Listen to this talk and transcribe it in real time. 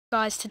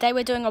Guys, today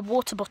we're doing a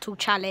water bottle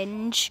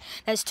challenge.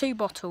 There's two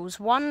bottles.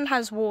 One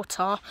has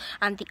water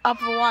and the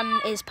other one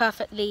is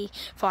perfectly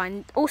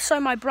fine. Also,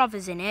 my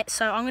brother's in it,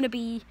 so I'm going to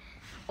be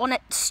on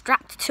it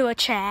strapped to a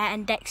chair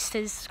and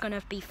Dexter's going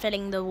to be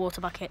filling the water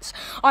buckets.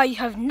 I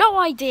have no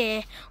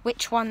idea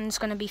which one's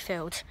going to be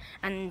filled.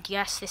 And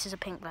yes, this is a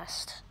pink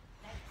vest.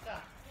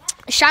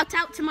 Shout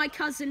out to my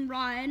cousin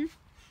Ryan.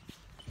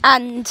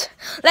 And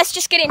let's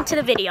just get into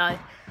the video.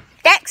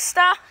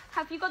 Dexter,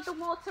 have you got the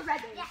water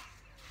ready? Yes.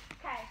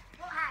 Okay.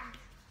 What hand?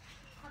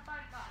 I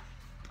don't know.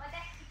 But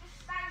Dexter,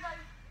 just stand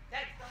over.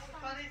 Dexter, what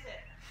fun is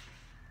it?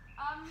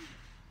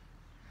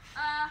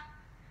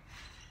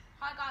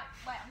 Hi guys.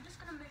 Wait, I'm just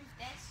gonna move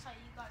this so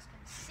you guys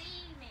can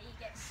see me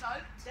get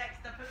soaked.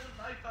 Dexter, put them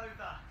both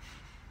over.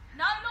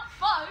 No, not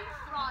both,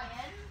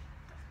 Ryan.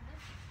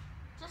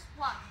 Just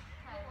one.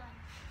 Okay.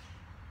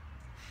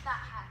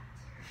 That hand.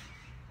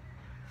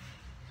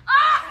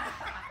 Ah!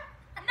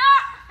 No!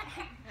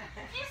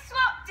 You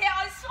swapped it.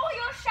 I saw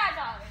your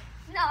shadow.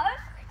 No,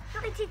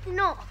 I did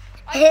not.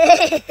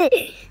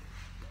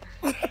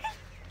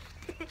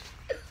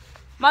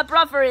 My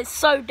brother is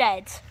so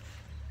dead.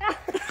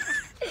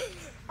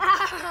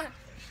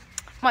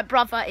 My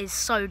brother is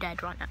so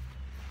dead right now.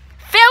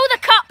 Fill the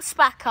cups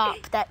back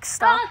up,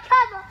 Dexter. Oh,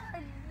 come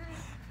on.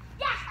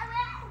 Yes, I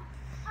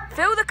will.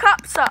 Fill the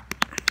cups up.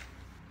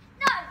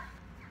 No,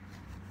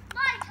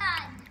 my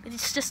turn.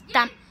 It's just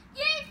damp.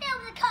 You fill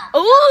the cup.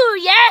 Ooh,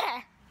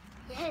 yeah.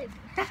 Yes.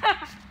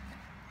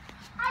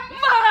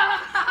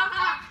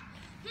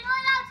 You're not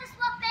allowed to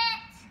swap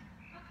it.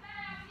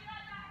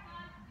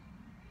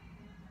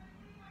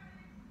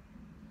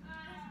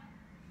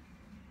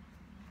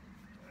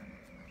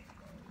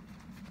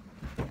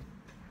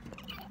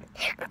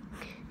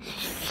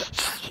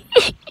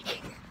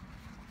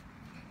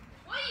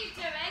 What are you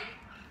doing?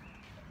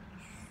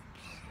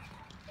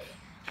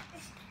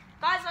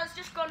 Guys, I was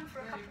just gone for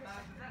a couple of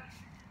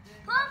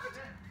seconds.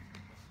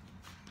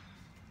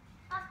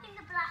 I think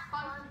the black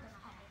one.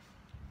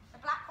 The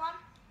black one?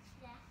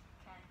 Yeah.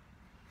 Okay.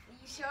 Are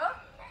you sure?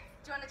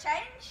 Do you want to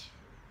change?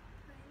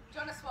 Do you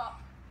want to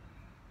swap?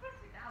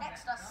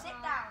 Dexter, sit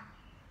down.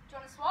 Do you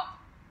want to swap?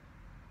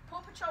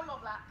 Paw Patrol or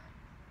black?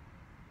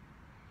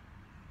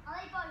 Are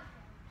they both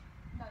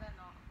No, they're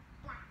not.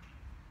 black?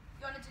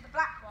 You want to do the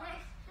black one?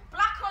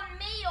 Black on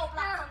me or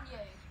black No. on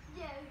you?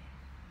 You.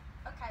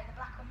 Okay, the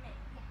black on me.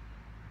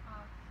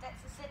 Oh,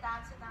 Dexter, sit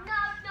down, sit down. No.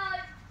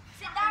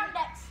 Sit down,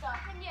 Dexter.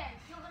 And you.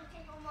 You're going to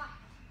take on my head.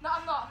 No,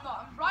 I'm not.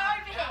 I'm right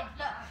over here.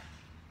 Look.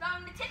 No,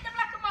 I'm going to tip the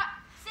black and white.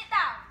 Sit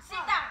down.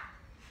 Sit down.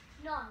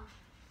 No.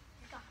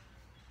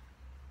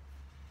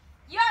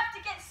 You have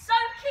to get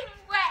soaking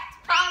wet,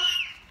 punk.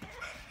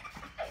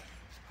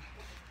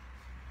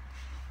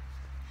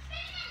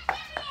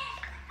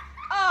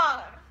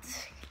 Oh.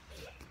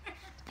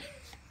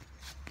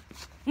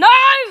 No!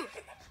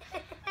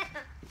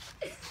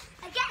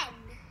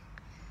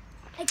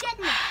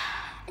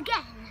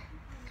 Again.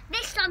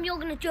 This time you're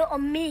going to do it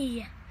on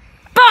me.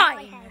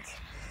 Fine.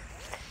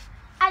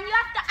 And you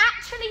have to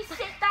actually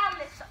sit down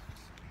this time.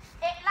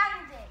 It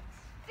landed.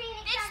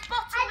 This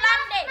bottle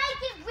landed.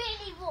 Make it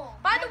really warm.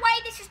 By the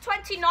way, this is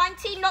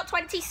 2019, not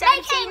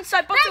 2017,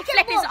 so bottle make it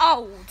flip is warm.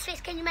 old.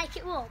 Fitz, can you make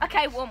it warm?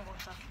 Okay, warm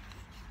water.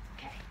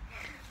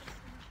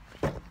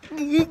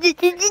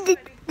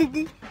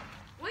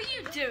 What are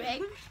you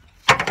doing?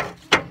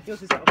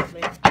 Yours is off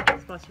me.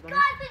 Spicy one.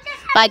 Guys, we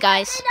just had Bye,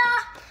 guys.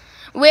 dinner.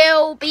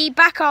 We'll be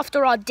back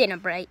after our dinner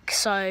break,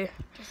 so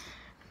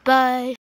bye.